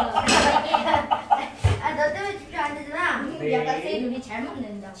 아, 너 때문에 집중 안 되잖아. 네. 약간 쟤 눈이 잘못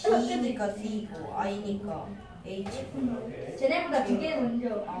낸다. D니까 D고 I니까 H고 쟤네보다 두 개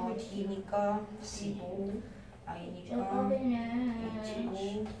먼저. D니까 C고 I니까 저거는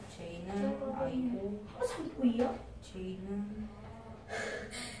H고 J는 I고 3구이요? J는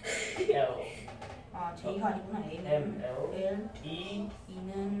L J가 아니구나 M M은 L L E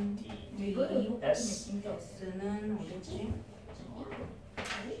E는 D 이거 D S 진짜. S는 어디지?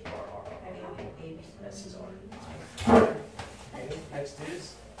 A, B, S is C R. Okay, next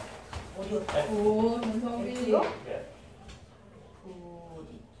is 어디였다? 오, 전성기. F요? yeah.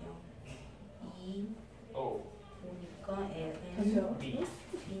 어디죠? E O O니까 L은 잠시만요. B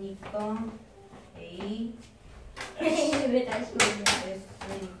B니까 A 왜 다시 오냐?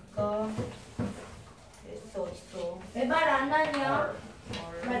 S니까 S 어딨어? 왜 말 안 하냐? R.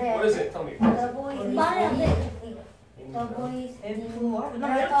 R 말해. What is it? Tell me. The boy is 말이 안 돼. The boy is F the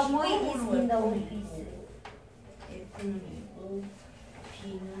나 boy is in the office. F는 2고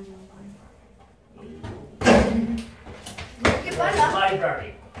B는 이렇게 That's 빨라?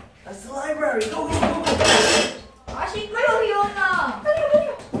 library. That's the library. Go. 아, 시끄러워, 이혼아.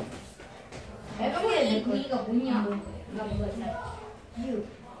 애동이의 그이가 뭐냐? 나 뭐야? You.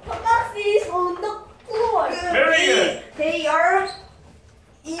 The box is on the floor. Very good. They are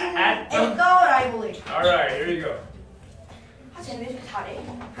in At the- the library. All right, here you go. 아, 쟤왜 이렇게 잘해?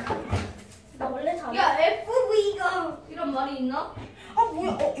 나 원래 잘해. 야, FV가 이런 말이 있나? 아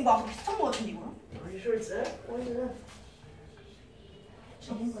뭐야? 이거 아까 비슷한 거 같은데 이거랑? Are you sure it's that? What is that?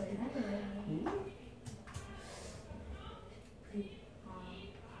 저런 거야.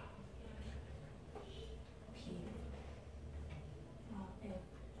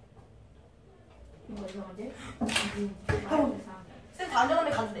 이거 이상한데? 쌤 다음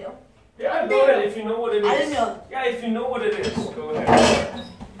전에 가도 돼요? Yeah, go ahead if you know what it is. 알면. Yeah, if you know what it is, go ahead.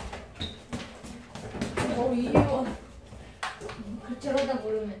 이거. 저러다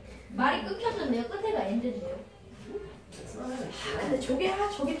모르면 말이 끊겼는데요. 끝에가 엔드인데요. 근데 저게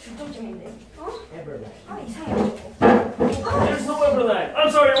중점점인데. Everland. 아 이상해 저거. There's no Everland. I'm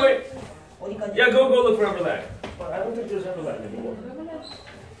sorry, wait. 어디까지? Yeah, go look for Everland. But I don't think there's Everland anymore.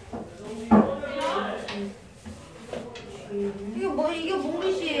 이게 뭔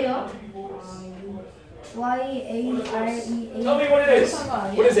글씨예요? Y A R E A. Tell me what it is.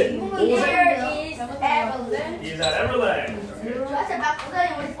 What is it? What was it? Here is Everland. Is that Everland? 사실 막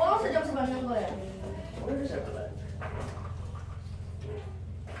부산이 우리 보너스 점수 받는 거야. Where is Everland?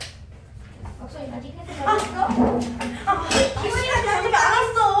 박선이 아직 해서 잘했어? 기분이가 잘하지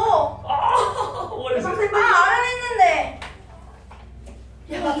않았어. Oh, what is it? 안 했는데.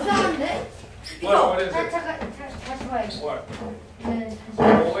 야, 이상한데? What is 아, it? 잠깐 다시 봐야지. What? 네, 다시.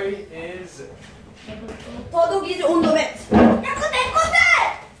 Boy is. 더덕 is on the mat. 야, 그거 내 건데.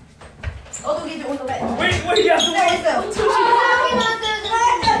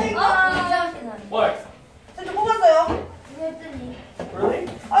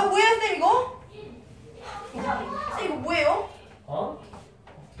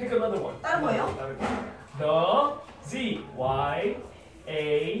 Pick another one. 다른 거예요? The Z Y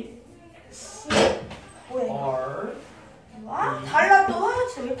A C R. 와 달라 또. 아,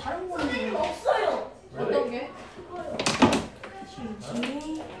 진짜 왜 다른 거는? 선생님 없어요. Really? 어떤 게? G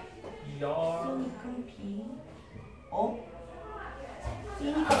E R. C니까 B. 어?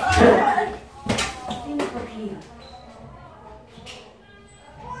 C니까 B.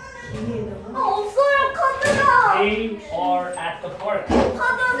 B에다가 없어요 카드가. They are at the park.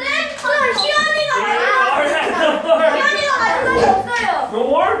 카드는 시연이가 They are at the park. 시연이가 가진 적이 없어요. No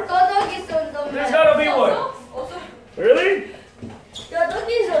more? 여덟기 쏜다며. There's gotta be one. 없어. Really?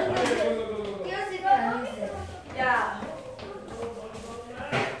 여덟기 쏜다며. 이거 지금 야.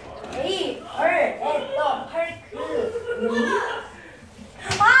 A 더 파크.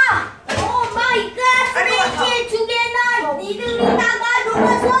 아! 오 마이 갓! 스위치 두 개나 이름이다가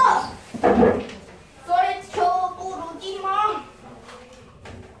녹아서 소리쳐 부르지 마.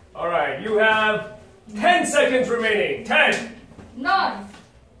 Alright, you have 10 seconds remaining. 10, 넌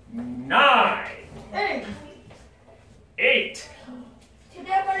 9, 응. 8,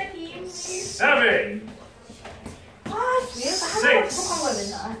 최대한 빨리 비밀. 7, 아, 왜 이렇게 하나가 부족한 거야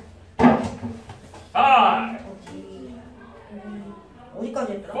맨날? 5, 어디까지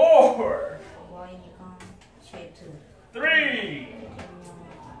했더라? 4, Y니까 Z. 3,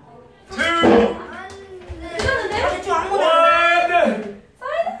 2, 아니 지금 아무거나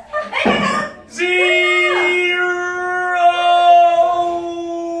 1,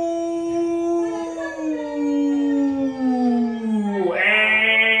 0.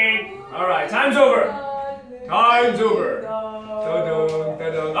 And alright, time's over. Time's over. Dun-dun,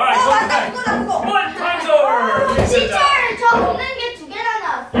 dun-dun. Alright, come on. What? Time's over. Please sit down. 시철 저 없는 게 두 개나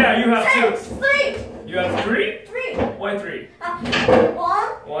나왔어. Yeah, you have two. Three. You have 3? Three. Why 3? One,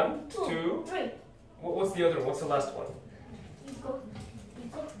 1, 2. three. What's the other one? What's the last one? 이거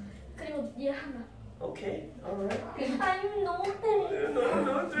그리고 얘 하나. Okay, alright. 아니 너무 때려.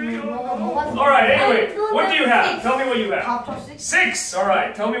 No, 3. 뭐가 Alright, anyway, what do you have? Tell me what you have. 다 합쳐 6. 6.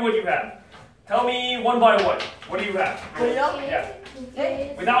 Alright, tell me what you have. Tell me one by one. What do you have? 뭘요? Yeah.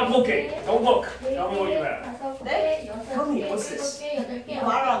 네? Without looking. Don't look. Tell me what you have. 네? Tell me, what's this?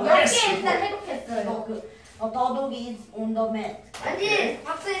 말하라고. Yes. 10개 일단 해독했어요. The dog is on the mat. 아니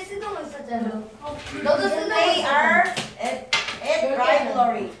박스에 쓰던 거 있었잖아. 너도 쓰던 거 They are 있었잖아. at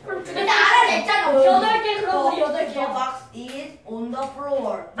library. 근데 알아냈잖아. 8개 그럼 우리 The 8개야. box is on the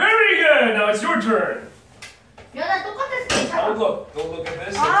floor. Very good. Now it's your turn. 연아 똑같았어. Don't 괜찮아. look. Don't look at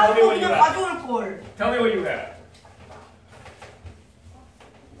this. And 아, tell me 또 what you 그냥 have. 가져올 걸. Tell me what you have.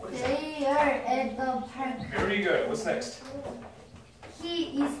 They are at the park. Very good. What's next?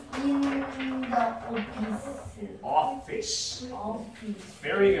 He is in the office. Office.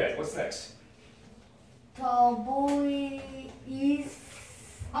 Very good. What's next? The boy is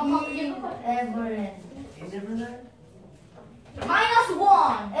in Everland. In Neverland. -1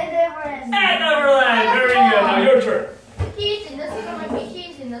 at Everland. At Neverland. Very good. Now your turn. He is in the supermarket. He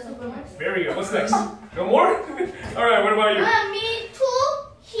is in the supermarket. Very good. What's next? No more? All right. What about you? Me too.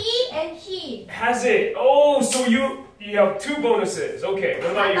 He and he. Has it? Oh, so you have 2 bonuses. Okay.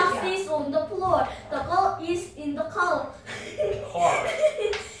 What about The you? box is on the floor. The girl is in the car. Car.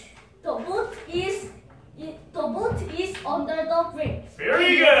 The boat is under the bridge.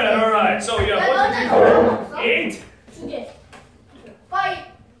 Very good. All right. So you have 1, 2, 3, 4, 8. 2개. 5.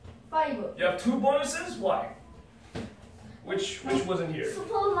 You have 2 bonuses. Why? Which wasn't here?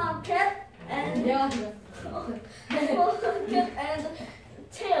 Supermarket and 내가 supermarket and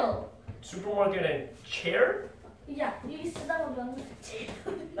tail. Supermarket and chair? 야, 여기 쓰다가 면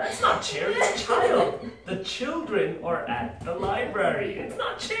That's not chair. It's child. The children are at the library. It's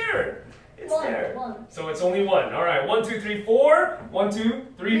not chair. It's there. one. So it's only 1. All right. 1, 2, 3, 4. 1, 2,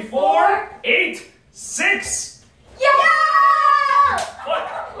 3, 4. 8, 6. 야! What?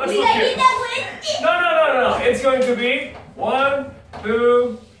 Let's 우리가 look here. 이긴다고 했지? No. It's going to be 1,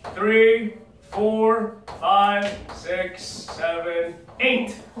 2, 3, 4, 5, 6, 7,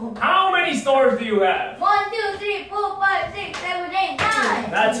 8. How many stars do you have? 1, 2, 3, 4, 5, 6, 7, 8, 9.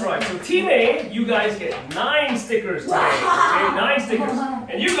 That's right. So team A, you guys get 9 stickers today. Okay, 9 stickers.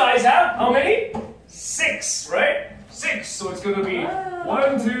 And you guys have how many? 6, right? 6. So it's going to be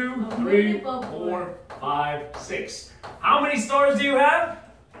 1, 2, 3, 4, 5, 6. How many stars do you have?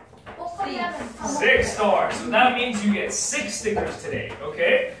 6 stars. So that means you get 6 stickers today.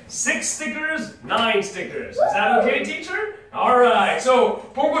 Okay? 6 stickers, 9 stickers. Is that okay, teacher? All right. So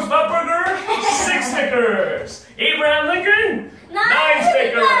Pongo's Pop Burger, 6 stickers. Abraham Lincoln, 9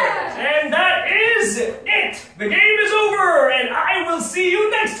 stickers. And that is it. The game is over, and I will see you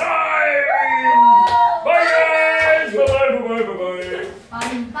next time. Bye, guys. Bye, bye, bye, bye, bye.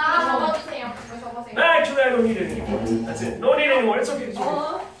 아니 적어주세요. 적어주세요. Actually, I don't need it anymore. That's it. No need anymore. It's okay. It's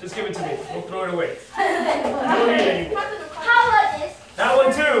okay. Just give it to me. Don't throw it away. No need anymore. How about this? That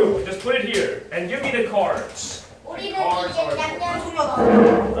one too. Just put it here and give me the cards. 우리는 Cards 이제 are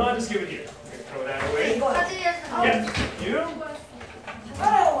냠냠. No, just give it here. Okay, throw that away. 이거. Yep. You.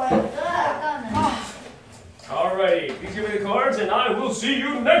 아, Alrighty. Please give me the cards, and I will see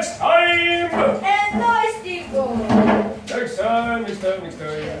you next time. And nice people. Next time. Next time. Next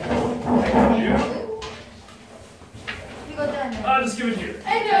time. You. Just give it here.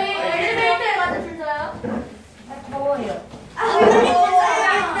 엘리베이터에 가서 줄 서요? 더워요.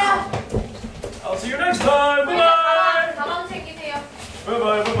 I'll see you next time. Bye bye. 가방 챙기세요. Bye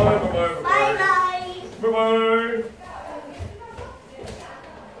bye. Bye bye.